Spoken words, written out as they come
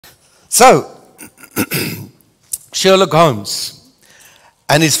So, Sherlock Holmes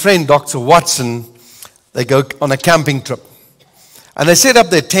and his friend Dr. Watson, they go on a camping trip. And they set up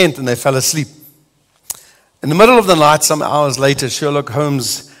their tent and they fell asleep. In the middle of the night, some hours later, Sherlock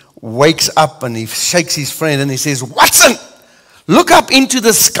Holmes wakes up and he shakes his friend and he says, "Watson, look up into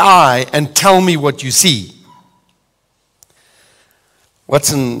the sky and tell me what you see."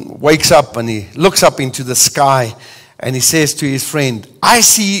 Watson wakes up and he looks up into the sky and he says to his friend, "I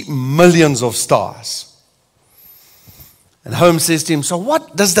see millions of stars." And Holmes says to him, "So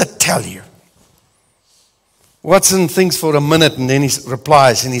what does that tell you?" Watson thinks for a minute and then he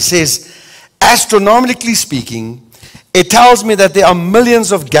replies and he says, "Astronomically speaking, it tells me that there are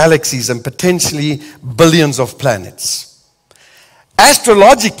millions of galaxies and potentially billions of planets.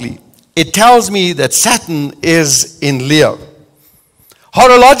 Astrologically, it tells me that Saturn is in Leo.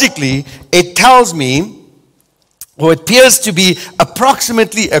 Horologically, it tells me, or it appears to be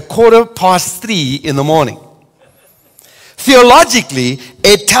approximately 3:15 in the morning. Theologically,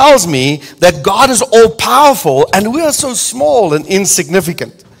 it tells me that God is all-powerful and we are so small and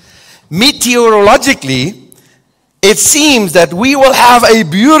insignificant. Meteorologically, it seems that we will have a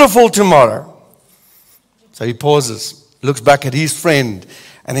beautiful tomorrow." So he pauses, looks back at his friend,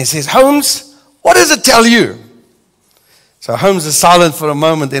 and he says, "Holmes, what does it tell you?" So Holmes is silent for a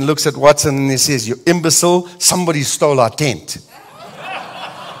moment, then looks at Watson and he says, "You imbecile, somebody stole our tent."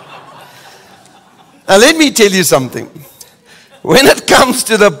 Now let me tell you something. When it comes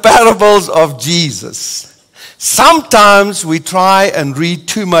to the parables of Jesus, sometimes we try and read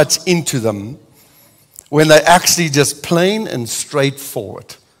too much into them when they're actually just plain and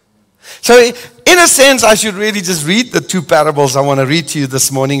straightforward. So in a sense, I should really just read the two parables I want to read to you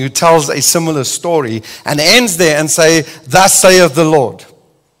this morning, who tells a similar story and ends there and say, "Thus saith the Lord."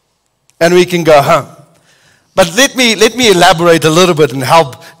 And we can go home. But let me elaborate a little bit and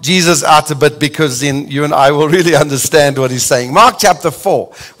help Jesus out a bit, because then you and I will really understand what he's saying. Mark chapter 4.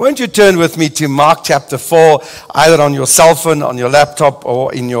 Won't you turn with me to Mark chapter 4, either on your cell phone, on your laptop,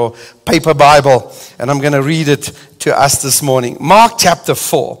 or in your paper Bible. And I'm going to read it to us this morning. Mark chapter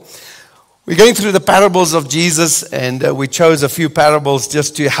 4. We're going through the parables of Jesus, and we chose a few parables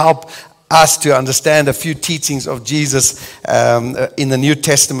just to help us to understand a few teachings of Jesus in the New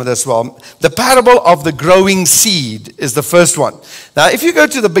Testament as well. The parable of the growing seed is the first one. Now, if you go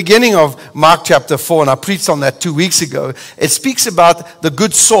to the beginning of Mark chapter 4, and I preached on that 2 weeks ago, it speaks about the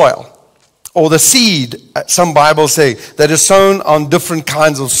good soil, or the seed, some Bibles say, that is sown on different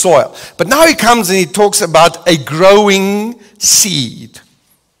kinds of soil. But now he comes and he talks about a growing seed.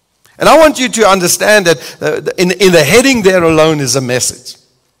 And I want you to understand that in the heading there alone is a message.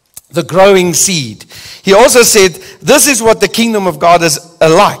 The growing seed. He also said, "This is what the kingdom of God is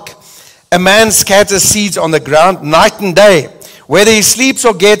like. A man scatters seeds on the ground night and day. Whether he sleeps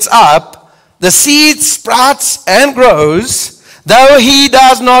or gets up, the seed sprouts and grows, though he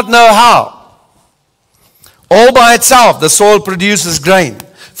does not know how. All by itself, the soil produces grain.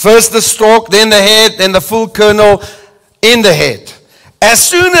 First the stalk, then the head, then the full kernel in the head. As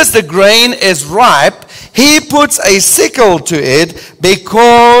soon as the grain is ripe, he puts a sickle to it,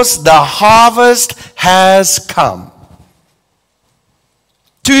 because the harvest has come."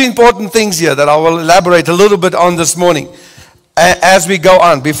 Two important things here that I will elaborate a little bit on this morning as we go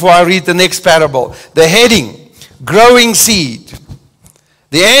on, before I read the next parable. The heading, growing seed.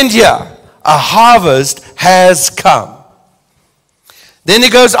 The end here, a harvest has come. Then he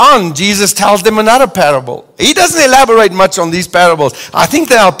goes on. Jesus tells them another parable. He doesn't elaborate much on these parables. I think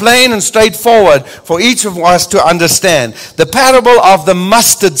they are plain and straightforward for each of us to understand. The parable of the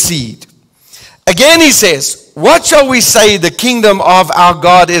mustard seed. Again he says, "What shall we say the kingdom of our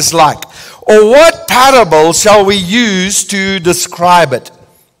God is like? Or what parable shall we use to describe it?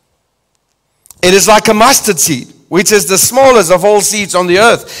 It is like a mustard seed, which is the smallest of all seeds on the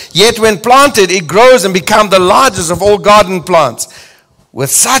earth. Yet when planted, it grows and becomes the largest of all garden plants, with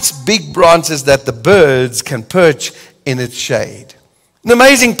such big branches that the birds can perch in its shade." An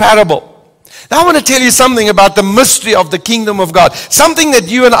amazing parable. Now I want to tell you something about the mystery of the kingdom of God. Something that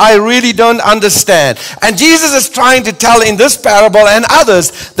you and I really don't understand. And Jesus is trying to tell in this parable and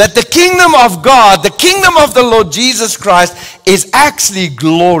others that the kingdom of God, the kingdom of the Lord Jesus Christ, is actually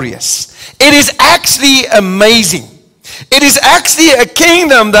glorious. It is actually amazing. It is actually a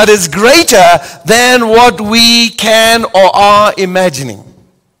kingdom that is greater than what we can or are imagining.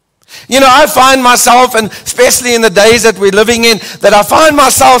 You know, I find myself, and especially in the days that we're living in, that I find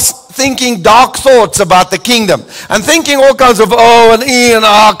myself thinking dark thoughts about the kingdom and thinking all kinds of oh and e and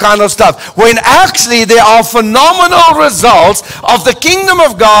ah kind of stuff, when actually there are phenomenal results of the kingdom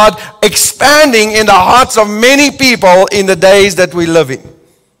of God expanding in the hearts of many people in the days that we live in.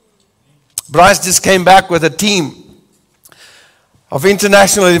 Bryce just came back with a team of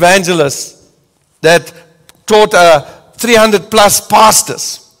international evangelists that taught 300 plus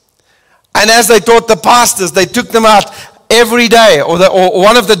pastors. And as they taught the pastors, they took them out every day, or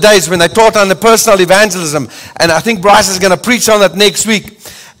one of the days when they taught on the personal evangelism. And I think Bryce is going to preach on that next week.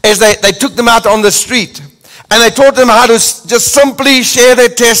 As they took them out on the street. And they taught them how to just simply share their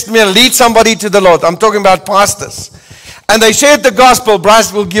testimony, lead somebody to the Lord. I'm talking about pastors. And they shared the gospel.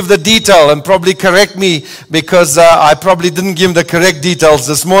 Bryce will give the detail and probably correct me because I probably didn't give him the correct details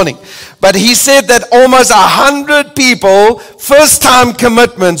this morning. But he said that almost 100 people, first-time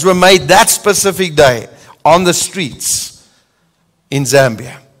commitments were made that specific day on the streets in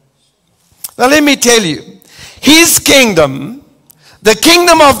Zambia. Now let me tell you, his kingdom, the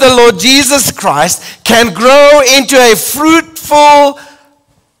kingdom of the Lord Jesus Christ, can grow into a fruitful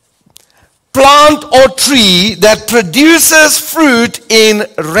plant or tree that produces fruit in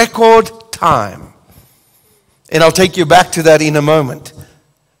record time. And I'll take you back to that in a moment.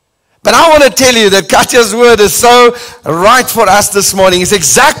 But I want to tell you that Katja's word is so right for us this morning. It's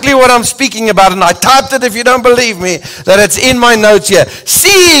exactly what I'm speaking about. And I typed it, if you don't believe me, that it's in my notes here.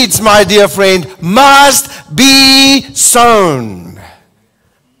 Seeds, my dear friend, must be sown.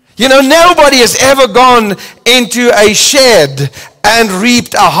 You know, nobody has ever gone into a shed and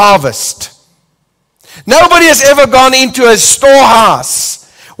reaped a harvest. Nobody has ever gone into a storehouse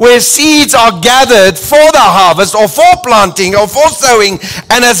where seeds are gathered for the harvest or for planting or for sowing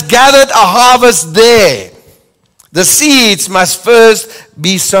and has gathered a harvest there. The seeds must first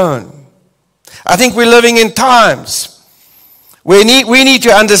be sown. I think we're living in times where we need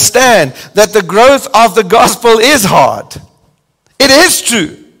to understand that the growth of the gospel is hard. It is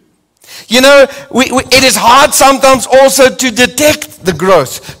true. You know, it is hard sometimes also to detect the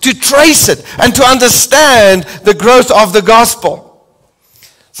growth, to trace it, and to understand the growth of the gospel.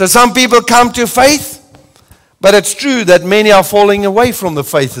 So some people come to faith, but it's true that many are falling away from the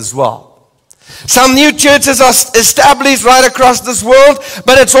faith as well. Some new churches are established right across this world,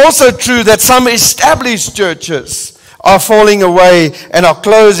 but it's also true that some established churches are falling away and are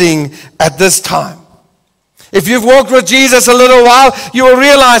closing at this time. If you've walked with Jesus a little while, you will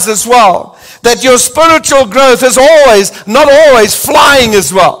realize as well that your spiritual growth is not always flying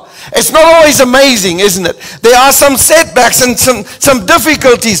as well. It's not always amazing, isn't it? There are some setbacks and some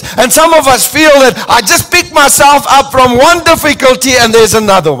difficulties. And some of us feel that I just pick myself up from one difficulty and there's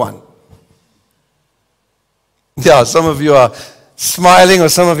another one. Yeah, some of you are smiling or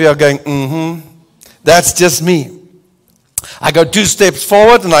some of you are going, that's just me. I go 2 steps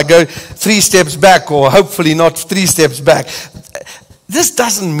forward and I go 3 steps back, or hopefully not 3 steps back. This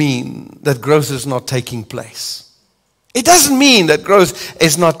doesn't mean that growth is not taking place. It doesn't mean that growth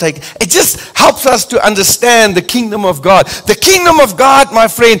is not taking. It just helps us to understand the kingdom of God. The kingdom of God, my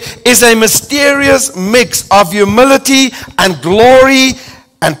friend, is a mysterious mix of humility and glory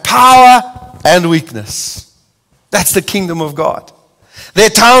and power and weakness. That's the kingdom of God. There are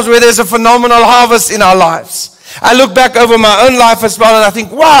times where there's a phenomenal harvest in our lives. I look back over my own life as well and I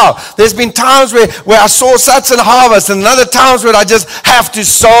think, wow, there's been times where I saw such a harvest, and other times where I just have to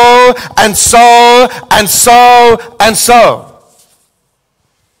sow and sow and sow and sow.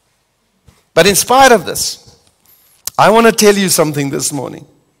 But in spite of this, I want to tell you something this morning.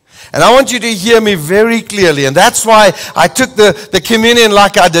 And I want you to hear me very clearly. And that's why I took the communion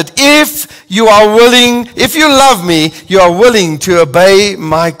like I did. If you are willing, if you love me, you are willing to obey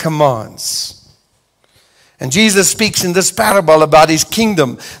my commands. And Jesus speaks in this parable about his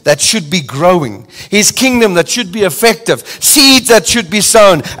kingdom that should be growing. His kingdom that should be effective. Seeds that should be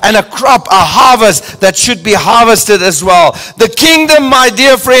sown. And a crop, a harvest that should be harvested as well. The kingdom, my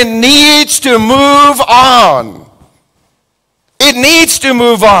dear friend, needs to move on. It needs to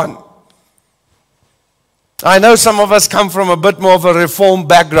move on. I know some of us come from a bit more of a reformed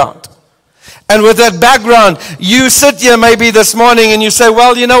background. And with that background, you sit here maybe this morning and you say,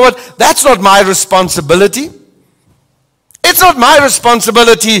 well, you know what? That's not my responsibility. It's not my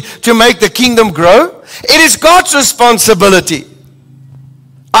responsibility to make the kingdom grow. It is God's responsibility.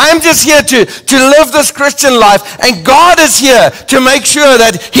 I'm just here to live this Christian life, and God is here to make sure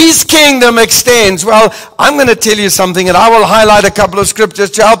that his kingdom extends. Well, I'm going to tell you something, and I will highlight a couple of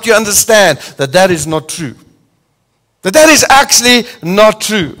scriptures to help you understand that that is not true. That is actually not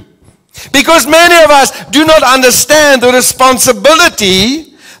true. Because many of us do not understand the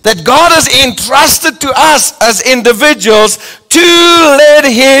responsibility that God has entrusted to us as individuals to let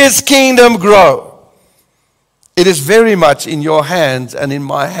his kingdom grow. It is very much in your hands and in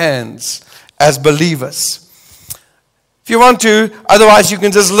my hands as believers. If you want to, otherwise you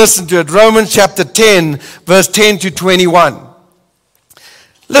can just listen to it. Romans chapter 10, verse 10 to 21.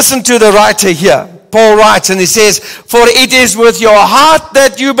 Listen to the writer here. Paul writes and he says, for it is with your heart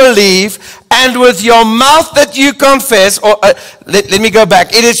that you believe and with your mouth that you confess. Or let me go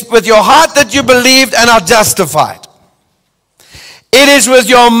back. It is with your heart that you believed and are justified. It is with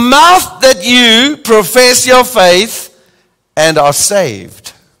your mouth that you profess your faith and are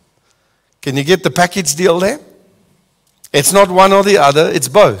saved. Can you get the package deal there? It's not one or the other, it's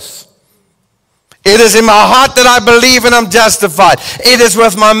both. It is in my heart that I believe and I'm justified. It is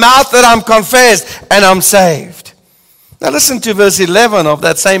with my mouth that I'm confessed and I'm saved. Now listen to verse 11 of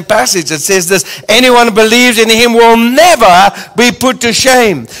that same passage. It says this, anyone who believes in him will never be put to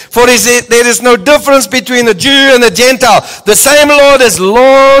shame. For there is no difference between the Jew and the Gentile. The same Lord is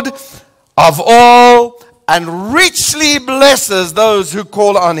Lord of all and richly blesses those who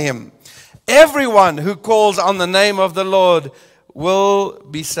call on him. Everyone who calls on the name of the Lord will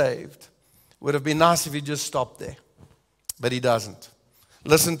be saved. Would have been nice if he just stopped there. But he doesn't.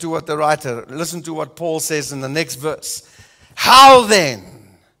 Listen to what Paul says in the next verse. How then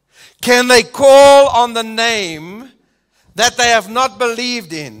can they call on the name that they have not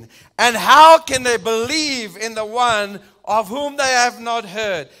believed in? And how can they believe in the one of whom they have not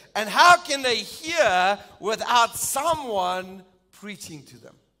heard? And how can they hear without someone preaching to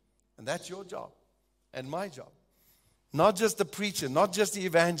them? And that's your job and my job. Not just the preacher, not just the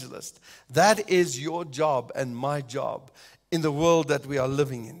evangelist. That is your job and my job in the world that we are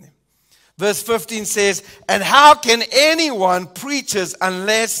living in. Verse 15 says, and how can anyone preach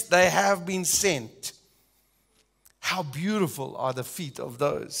unless they have been sent? How beautiful are the feet of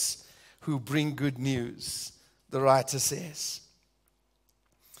those who bring good news, the writer says.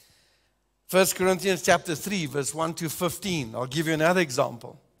 1 Corinthians chapter 3, verse 1 to 15. I'll give you another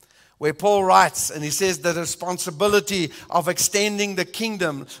example, where Paul writes, and he says the responsibility of extending the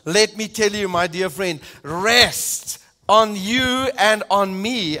kingdom, let me tell you, my dear friend, rests on you and on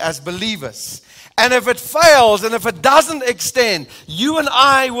me as believers. And if it fails, and if it doesn't extend, you and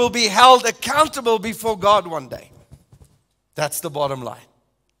I will be held accountable before God one day. That's the bottom line.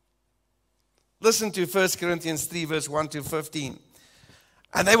 Listen to 1 Corinthians 3, verse 1 to 15.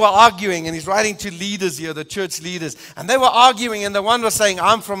 And they were arguing, and he's writing to leaders here, the church leaders. And they were arguing, and the one was saying,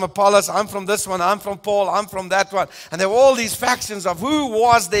 I'm from Apollos, I'm from this one, I'm from Paul, I'm from that one. And there were all these factions of who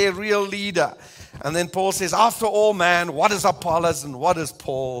was their real leader. And then Paul says, after all, man, what is Apollos and what is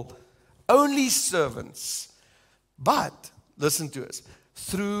Paul? Only servants. But, listen to us,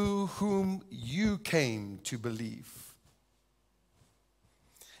 through whom you came to believe.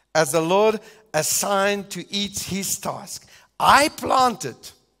 As the Lord assigned to each his task. I planted,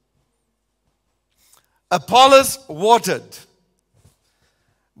 Apollos watered,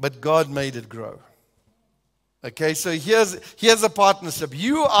 but God made it grow. Okay, so here's a partnership.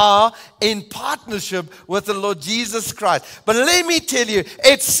 You are in partnership with the Lord Jesus Christ. But let me tell you,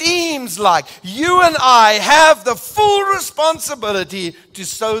 it seems like you and I have the full responsibility to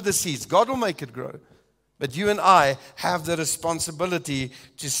sow the seeds. God will make it grow. But you and I have the responsibility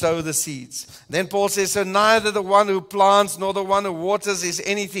to sow the seeds. Then Paul says, so neither the one who plants nor the one who waters is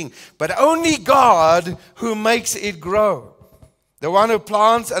anything, but only God who makes it grow. The one who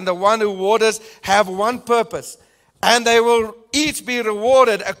plants and the one who waters have one purpose, and they will each be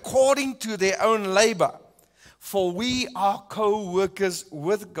rewarded according to their own labor. For we are co-workers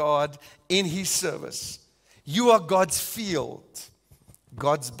with God in his service. You are God's field,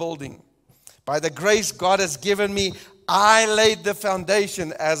 God's building. By the grace God has given me, I laid the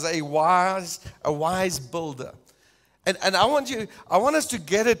foundation as a wise builder. And I want us to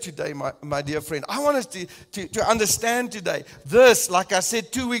get it today, my dear friend. I want us to understand today. This, like I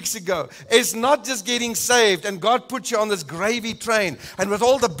said 2 weeks ago, is not just getting saved and God put you on this gravy train and with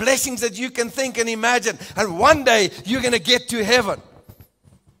all the blessings that you can think and imagine, and one day you're going to get to heaven.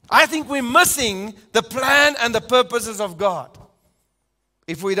 I think we're missing the plan and the purposes of God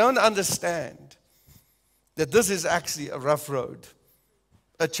if we don't understand that this is actually a rough road,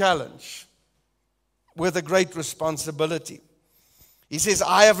 a challenge with a great responsibility. He says,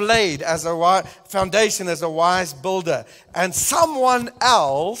 I have laid as a foundation as a wise builder, and someone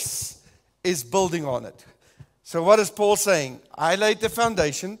else is building on it. So what is Paul saying? I laid the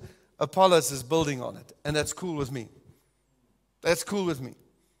foundation, Apollos is building on it, and that's cool with me. That's cool with me.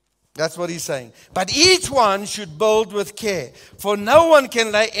 That's what he's saying. But each one should build with care. For no one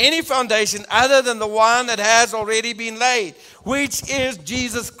can lay any foundation other than the one that has already been laid, which is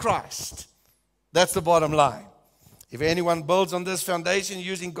Jesus Christ. That's the bottom line. If anyone builds on this foundation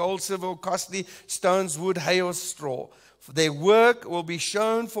using gold, silver, or costly stones, wood, hay, or straw, their work will be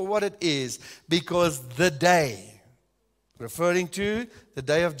shown for what it is, because the day, referring to the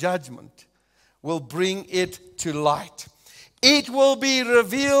day of judgment, will bring it to light. It will be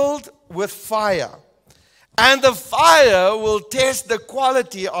revealed with fire. And the fire will test the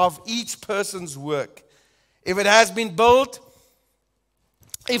quality of each person's work. If what has been built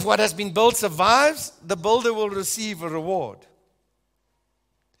survives, the builder will receive a reward.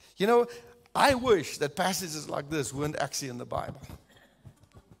 You know, I wish that passages like this weren't actually in the Bible.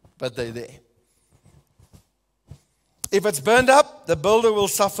 But they're there. If it's burned up, the builder will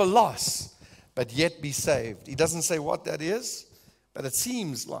suffer loss, but yet be saved. He doesn't say what that is, but it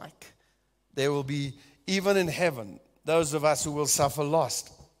seems like there will be, even in heaven, those of us who will suffer loss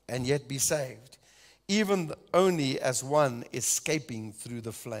and yet be saved, even only as one escaping through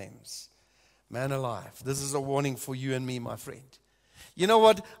the flames. Man alive, this is a warning for you and me, my friend. You know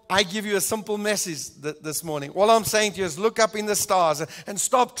what? I give you a simple message this morning. All I'm saying to you is look up in the stars and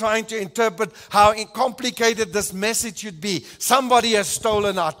stop trying to interpret how complicated this message should be. Somebody has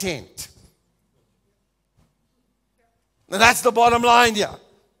stolen our tent. And that's the bottom line here.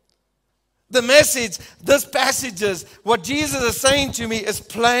 The message, this passages, what Jesus is saying to me is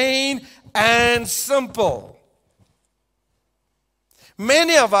plain and simple.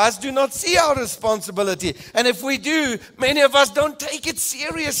 Many of us do not see our responsibility. And if we do, many of us don't take it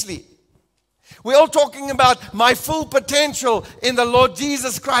seriously. We're all talking about my full potential in the Lord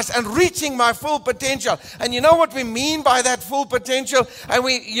Jesus Christ and reaching my full potential. And you know what we mean by that full potential? And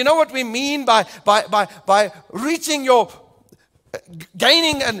you know what we mean by reaching your,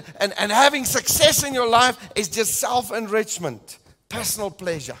 gaining and having success in your life is just self-enrichment, personal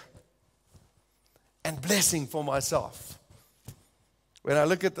pleasure, and blessing for myself. When I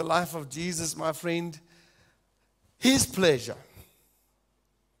look at the life of Jesus, my friend, his pleasure,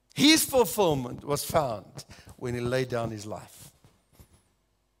 his fulfillment was found when he laid down his life.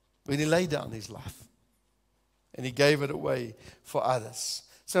 When he laid down his life. And he gave it away for others.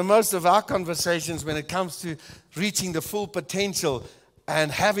 So most of our conversations when it comes to reaching the full potential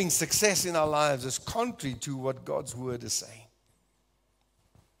and having success in our lives is contrary to what God's word is saying.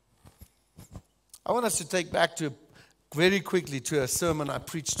 I want us to take back very quickly to a sermon I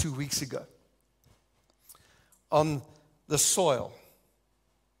preached 2 weeks ago on the soil,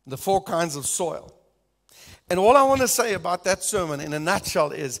 the 4 kinds of soil. And all I want to say about that sermon in a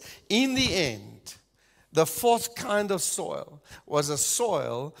nutshell is, in the end, the 4th kind of soil was a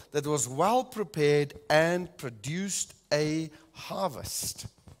soil that was well prepared and produced a harvest.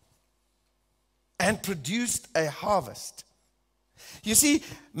 And produced a harvest. You see,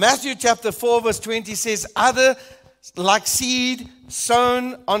 Matthew chapter 4 verse 20 says, other like seed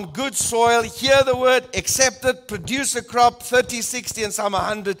sown on good soil, hear the word, accept it, produce a crop 30, 60, and some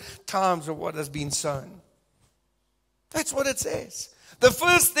 100 times of what has been sown. That's what it says. The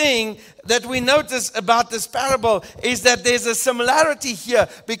first thing that we notice about this parable is that there's a similarity here,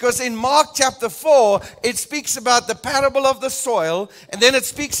 because in Mark chapter 4, it speaks about the parable of the soil, and then it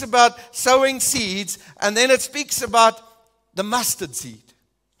speaks about sowing seeds, and then it speaks about the mustard seed,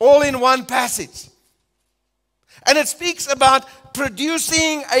 all in one passage. And it speaks about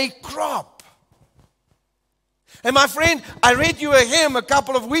producing a crop. And my friend, I read you a hymn a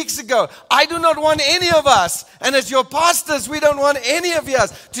couple of weeks ago. I do not want any of us, and as your pastors, we don't want any of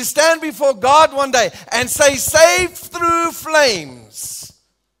us to stand before God one day and say, saved through flames,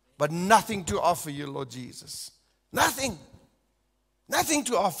 but nothing to offer you, Lord Jesus. Nothing. Nothing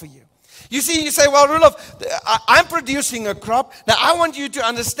to offer you. You see, you say, well, Roelof, I'm producing a crop. Now, I want you to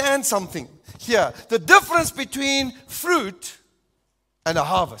understand something here. The difference between fruit and a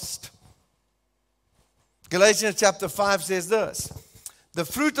harvest. Galatians chapter 5 says this. The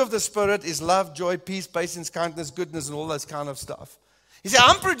fruit of the Spirit is love, joy, peace, patience, kindness, goodness, and all that kind of stuff. You see,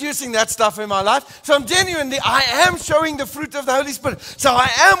 I'm producing that stuff in my life. So I am showing the fruit of the Holy Spirit. So I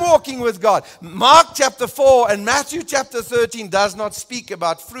am walking with God. Mark chapter 4 and Matthew chapter 13 does not speak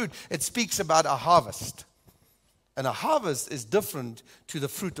about fruit. It speaks about a harvest. And a harvest is different to the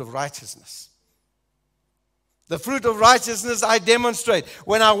fruit of righteousness. The fruit of righteousness I demonstrate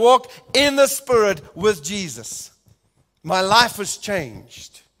when I walk in the Spirit with Jesus. My life has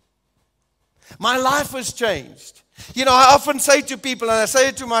changed. My life has changed. You know, I often say to people, and I say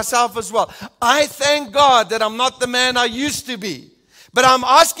it to myself as well, I thank God that I'm not the man I used to be. But I'm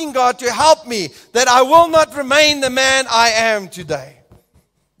asking God to help me that I will not remain the man I am today.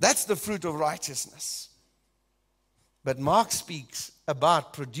 That's the fruit of righteousness. But Mark speaks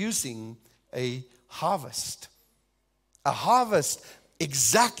about producing a harvest. A harvest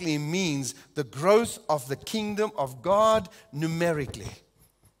exactly means the growth of the kingdom of God numerically.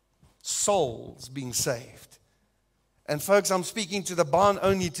 Souls being saved. And folks, I'm speaking to the barn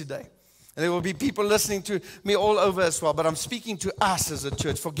only today. And there will be people listening to me all over as well. But I'm speaking to us as a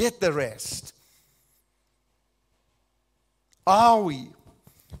church. Forget the rest. Are we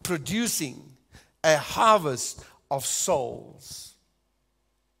producing a harvest of souls?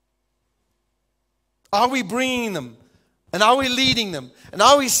 Are we bringing them? And are we leading them? And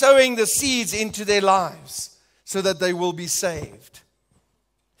are we sowing the seeds into their lives so that they will be saved?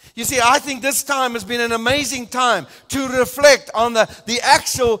 You see, I think this time has been an amazing time to reflect on the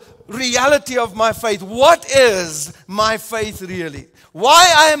actual reality of my faith. What is my faith really? Why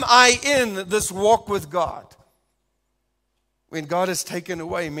am I in this walk with God when God has taken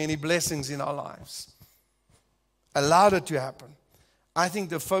away many blessings in our lives? Allowed it to happen. I think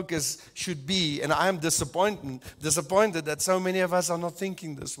the focus should be, and I am disappointed that so many of us are not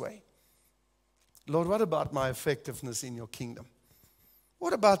thinking this way. Lord, what about my effectiveness in your kingdom?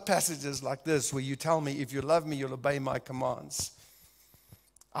 What about passages like this where you tell me, if you love me, you'll obey my commands?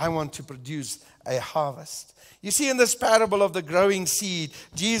 I want to produce a harvest. You see, in this parable of the growing seed,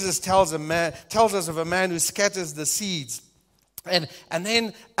 Jesus tells us of a man who scatters the seeds and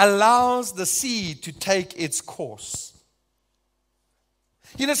then allows the seed to take its course.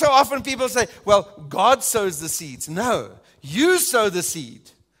 You know, so often people say, well, God sows the seeds. No, you sow the seed.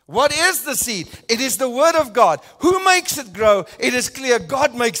 What is the seed? It is the word of God. Who makes it grow? It is clear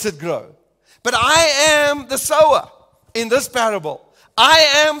God makes it grow. But I am the sower in this parable.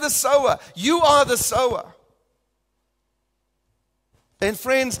 I am the sower. You are the sower. And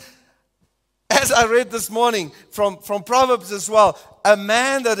friends, as I read this morning from Proverbs as well, a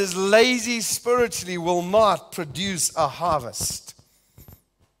man that is lazy spiritually will not produce a harvest.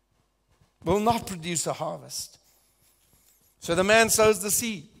 Will not produce a harvest. So the man sows the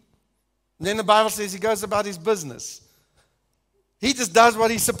seed. And then the Bible says he goes about his business. He just does what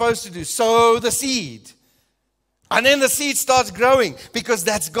he's supposed to do. Sow the seed. And then the seed starts growing because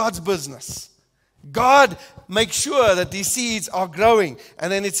that's God's business. God makes sure that these seeds are growing.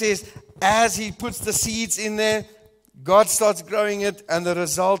 And then it says, as he puts the seeds in there, God starts growing it, and the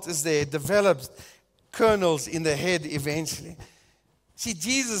result is there. It develops kernels in the head eventually. See,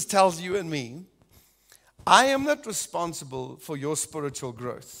 Jesus tells you and me, I am not responsible for your spiritual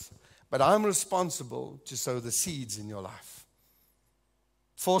growth, but I'm responsible to sow the seeds in your life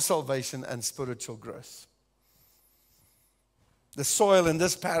for salvation and spiritual growth. The soil in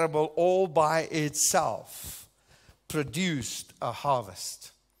this parable all by itself produced a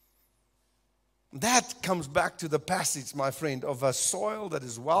harvest. That comes back to the passage, my friend, of a soil that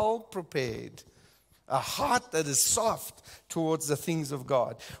is well prepared, a heart that is soft towards the things of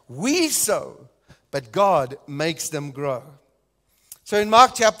God. We sow, but God makes them grow. So in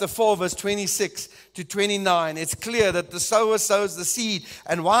Mark chapter 4, verse 26 to 29, it's clear that the sower sows the seed,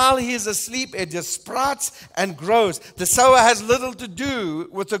 and while he is asleep, it just sprouts and grows. The sower has little to do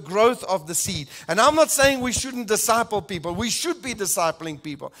with the growth of the seed. And I'm not saying we shouldn't disciple people. We should be discipling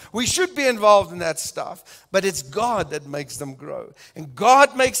people. We should be involved in that stuff. But it's God that makes them grow. And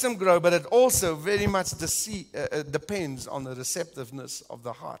God makes them grow, but it also very much depends on the receptiveness of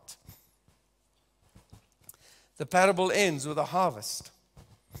the heart. The parable ends with a harvest.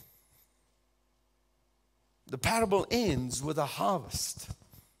 The parable ends with a harvest.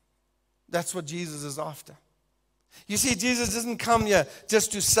 That's what Jesus is after. You see, Jesus doesn't come here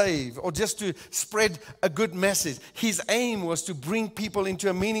just to save or just to spread a good message. His aim was to bring people into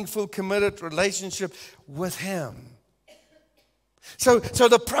a meaningful, committed relationship with Him. So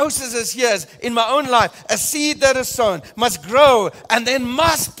the process is here, in my own life, a seed that is sown must grow and then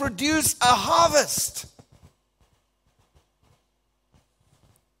must produce a harvest.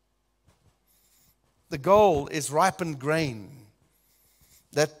 The goal is ripened grain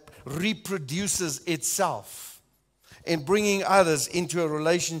that reproduces itself in bringing others into a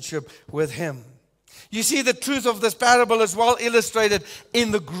relationship with Him. You see, the truth of this parable is well illustrated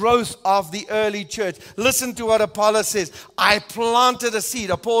in the growth of the early church. Listen to what Apollos says. I planted a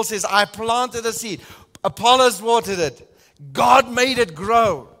seed. Paul says, I planted a seed. Apollos watered it. God made it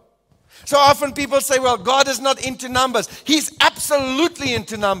grow. So often people say, well, God is not into numbers. He's absolutely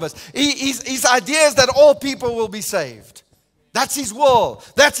into numbers. His idea is that all people will be saved. That's His will.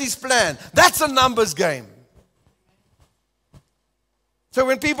 That's His plan. That's a numbers game. So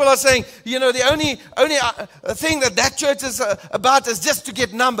when people are saying, you know, the only thing that church is about is just to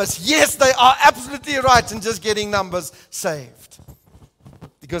get numbers. Yes, they are absolutely right in just getting numbers saved.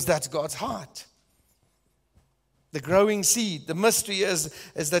 Because that's God's heart. The growing seed, the mystery is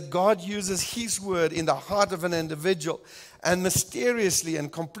that God uses His word in the heart of an individual, and mysteriously and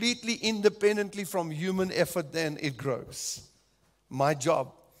completely independently from human effort, then it grows. My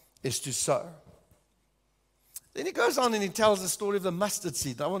job is to sow. Then he goes on and he tells the story of the mustard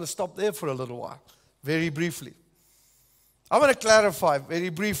seed. I want to stop there for a little while, very briefly. I want to clarify very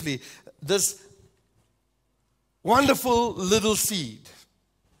briefly this wonderful little seed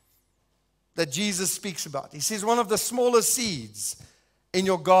that Jesus speaks about. He says one of the smallest seeds in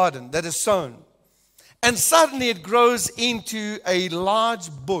your garden that is sown. And suddenly it grows into a large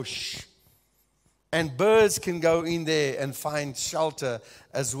bush. And birds can go in there and find shelter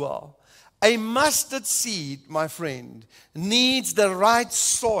as well. A mustard seed, my friend, needs the right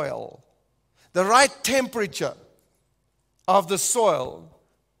soil, the right temperature of the soil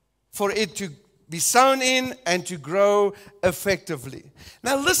for it to be sown in and to grow effectively.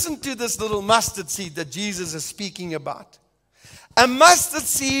 Now listen to this little mustard seed that Jesus is speaking about. A mustard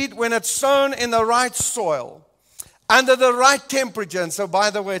seed, when it's sown in the right soil, under the right temperature, and so by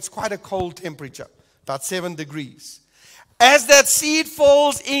the way, it's quite a cold temperature, about 7 degrees. As that seed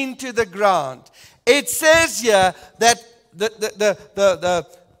falls into the ground, it says here that the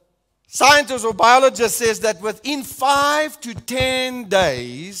scientist or biologist says that within 5 to 10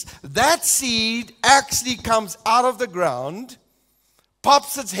 days, that seed actually comes out of the ground,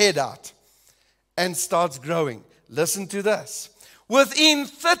 pops its head out, and starts growing. Listen to this. Within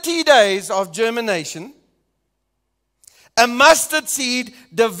 30 days of germination, a mustard seed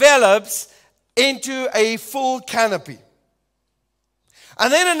develops into a full canopy.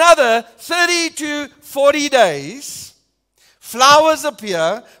 And then another 30 to 40 days, flowers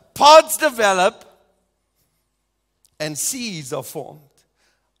appear, pods develop, and seeds are formed.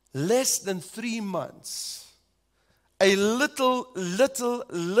 Less than 3 months, a little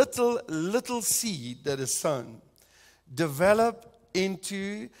seed that is sown develop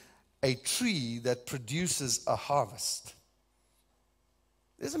into a tree that produces a harvest.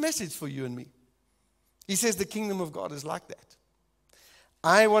 There's a message for you and me. He says the kingdom of God is like that.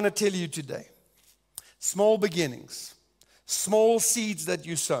 I want to tell you today, small beginnings, small seeds that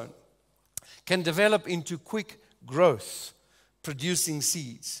you sown can develop into quick growth, producing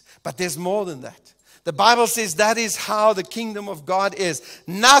seeds. But there's more than that. The Bible says that is how the kingdom of God is.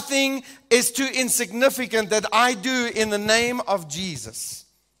 Nothing is too insignificant that I do in the name of Jesus.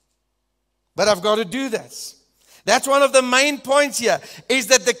 But I've got to do this. That's one of the main points here, is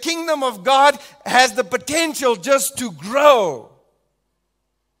that the kingdom of God has the potential just to grow,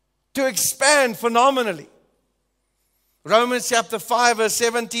 to expand phenomenally. Romans chapter 5 verse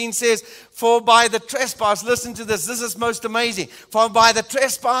 17 says, for by the trespass, listen to this is most amazing. For by the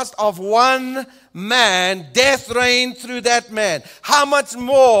trespass of one man, death reigned through that man. How much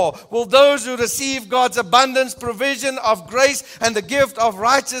more will those who receive God's abundance, provision of grace, and the gift of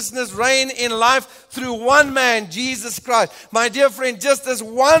righteousness reign in life through one man, Jesus Christ? My dear friend, just as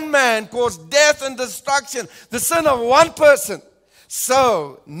one man caused death and destruction, the sin of one person,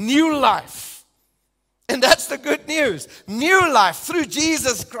 so new life. And that's the good news. New life through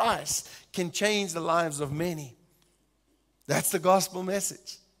Jesus Christ can change the lives of many. That's the gospel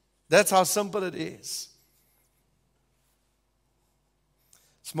message. That's how simple it is.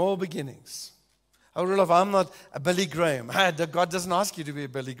 Small beginnings. Oh, Roelof, I'm not a Billy Graham. God doesn't ask you to be a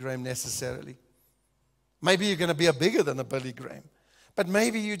Billy Graham necessarily. Maybe you're going to be a bigger than a Billy Graham. But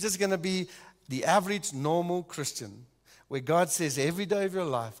maybe you're just going to be the average, normal Christian, where God says every day of your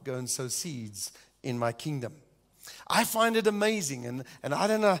life, go and sow seeds in my kingdom. I find it amazing, and I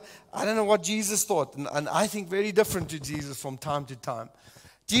don't know what Jesus thought, and I think very different to Jesus from time to time.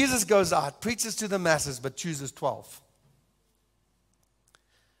 Jesus goes out, preaches to the masses, but chooses 12.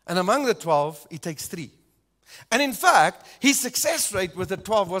 And among the 12, he takes 3. And in fact, his success rate with the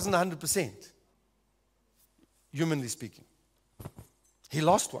 12 wasn't 100%, humanly speaking. He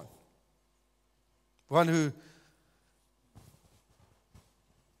lost one who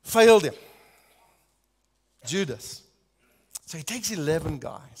failed him. Judas. So he takes 11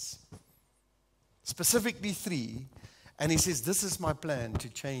 guys, specifically 3, and he says, this is my plan to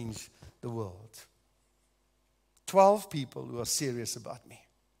change the world. 12 people who are serious about me.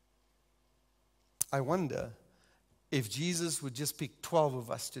 I wonder if Jesus would just pick 12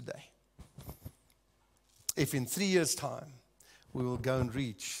 of us today. If in 3 years' time, we will go and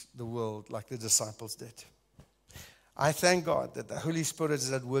reach the world like the disciples did. I thank God that the Holy Spirit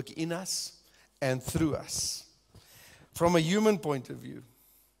is at work in us and through us. From a human point of view,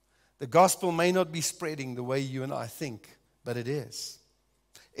 the gospel may not be spreading the way you and I think, but it is.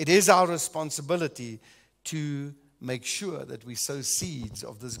 It is our responsibility to make sure that we sow seeds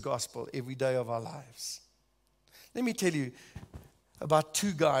of this gospel every day of our lives. Let me tell you about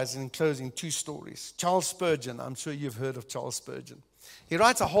 2 guys, and in closing, 2 stories. Charles Spurgeon, I'm sure you've heard of Charles Spurgeon. He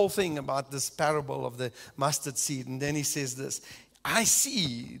writes a whole thing about this parable of the mustard seed, and then he says this, I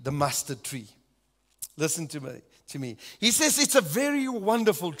see the mustard tree. Listen to me. He says it's a very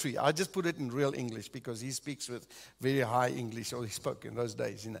wonderful tree. I just put it in real English because he speaks with very high English, or he spoke in those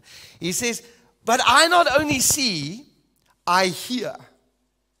days. He says, But I not only see, I hear.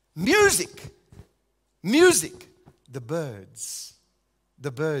 Music. Music. The birds,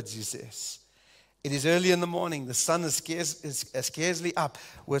 he says. It is early in the morning. The sun is scarcely up,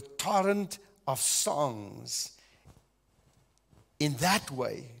 with torrent of songs. In that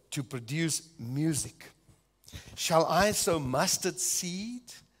way, to produce music. Shall I sow mustard seed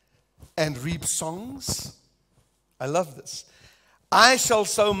and reap songs? I love this. I shall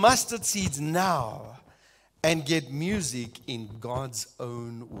sow mustard seeds now and get music in God's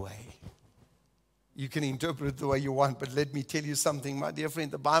own way. You can interpret it the way you want, but let me tell you something, my dear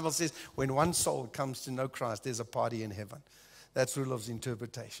friend. The Bible says when one soul comes to know Christ, there's a party in heaven. That's Roelof's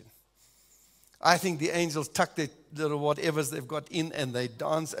interpretation. I think the angels tuck their little whatevers they've got in, and they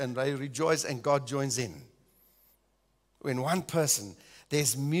dance and they rejoice, and God joins in. When one person,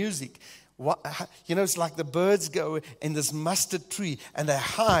 there's music. It's like the birds go in this mustard tree and they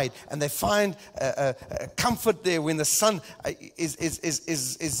hide and they find comfort there when the sun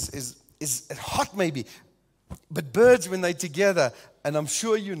is hot maybe. But birds, when they're together, and I'm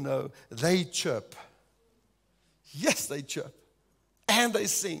sure you know, they chirp. Yes, they chirp. And they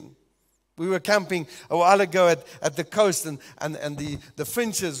sing. We were camping a while ago at the coast, and the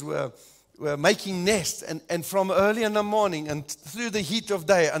finches were making nests, and from early in the morning and through the heat of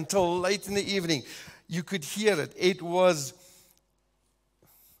day until late in the evening, you could hear it. It was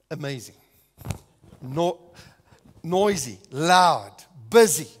amazing. Noisy, loud,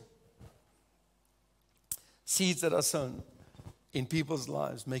 busy. Seeds that are sown in people's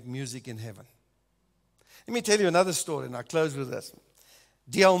lives make music in heaven. Let me tell you another story, and I'll close with this.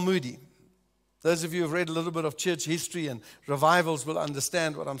 D.L. Moody. Those of you who have read a little bit of church history and revivals will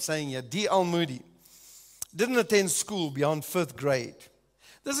understand what I'm saying here. D.L. Moody didn't attend school beyond 5th grade.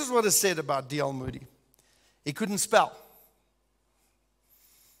 This is what is said about D.L. Moody. He couldn't spell.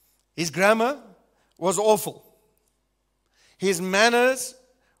 His grammar was awful. His manners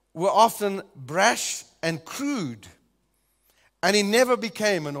were often brash and crude. And he never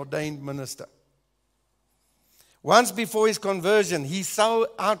became an ordained minister. Once before his conversion, he so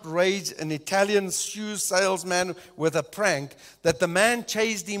outraged an Italian shoe salesman with a prank that the man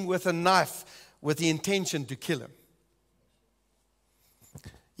chased him with a knife with the intention to kill him.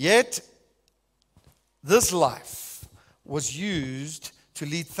 Yet, this life was used to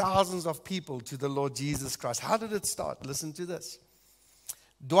lead thousands of people to the Lord Jesus Christ. How did it start? Listen to this.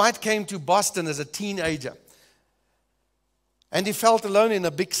 Dwight came to Boston as a teenager, and he felt alone in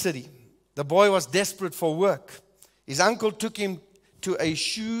a big city. The boy was desperate for work. His uncle took him to a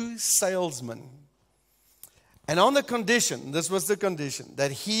shoe salesman. And on the condition, this was the condition,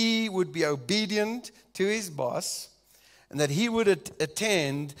 that he would be obedient to his boss and that he would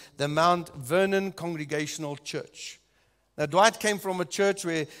attend the Mount Vernon Congregational Church. Now, Dwight came from a church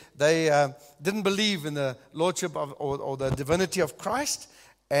where they didn't believe in the lordship of, or the divinity of Christ,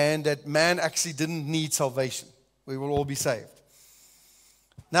 and that man actually didn't need salvation. We will all be saved.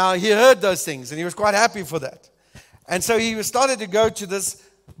 Now, he heard those things, and he was quite happy for that. And so he started to go to this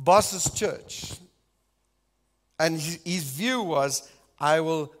boss's church. And his view was, I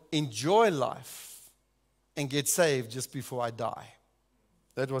will enjoy life and get saved just before I die.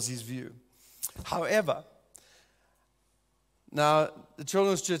 That was his view. However, now, the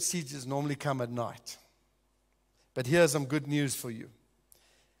children's church teachers normally come at night. But here's some good news for you.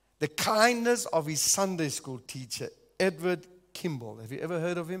 The kindness of his Sunday school teacher, Edward Kimball. Have you ever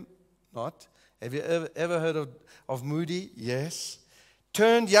heard of him? Not. Have you ever heard of Moody? Yes.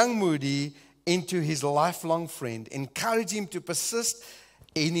 Turned young Moody into his lifelong friend, encouraged him to persist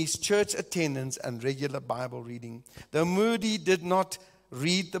in his church attendance and regular Bible reading. Though Moody did not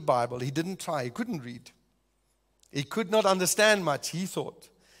read the Bible, he didn't try, he couldn't read. He could not understand much, he thought.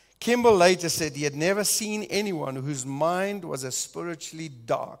 Kimball later said he had never seen anyone whose mind was as spiritually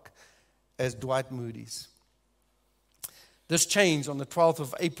dark as Dwight Moody's. This changed on the 12th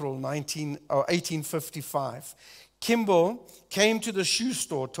of April 1855. Kimball came to the shoe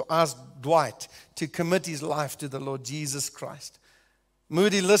store to ask Dwight to commit his life to the Lord Jesus Christ.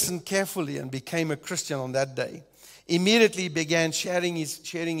 Moody listened carefully and became a Christian on that day. Immediately began sharing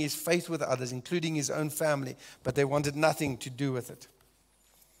his faith with others, including his own family, but they wanted nothing to do with it.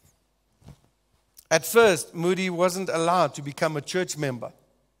 At first, Moody wasn't allowed to become a church member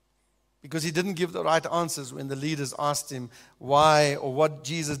because he didn't give the right answers when the leaders asked him why or what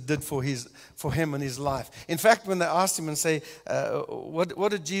Jesus did for him in his life. In fact, when they asked him and say,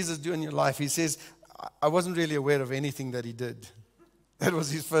 what did Jesus do in your life? He says, I wasn't really aware of anything that he did. That was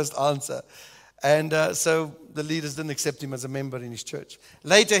his first answer. And so the leaders didn't accept him as a member in his church.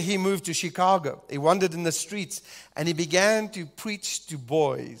 Later, he moved to Chicago. He wandered in the streets, and he began to preach to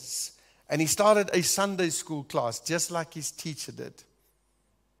boys And he started a Sunday school class, just like his teacher did,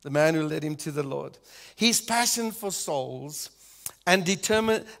 the man who led him to the Lord. His passion for souls and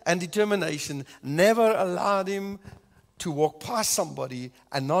determination never allowed him to walk past somebody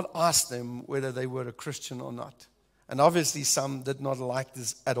and not ask them whether they were a Christian or not. And obviously some did not like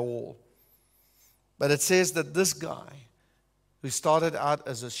this at all. But it says that this guy, who started out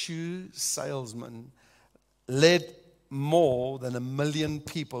as a shoe salesman, led more than 1 million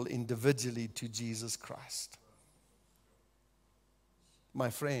people individually to Jesus Christ. My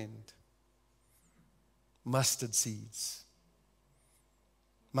friend, mustard seeds.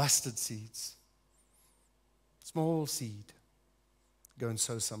 Mustard seeds. Small seed. Go and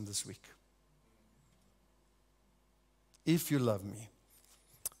sow some this week. If you love me,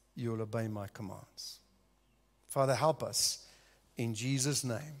 you will obey my commands. Father, help us in Jesus'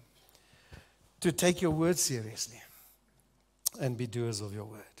 name to take your word seriously and be doers of your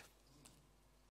word.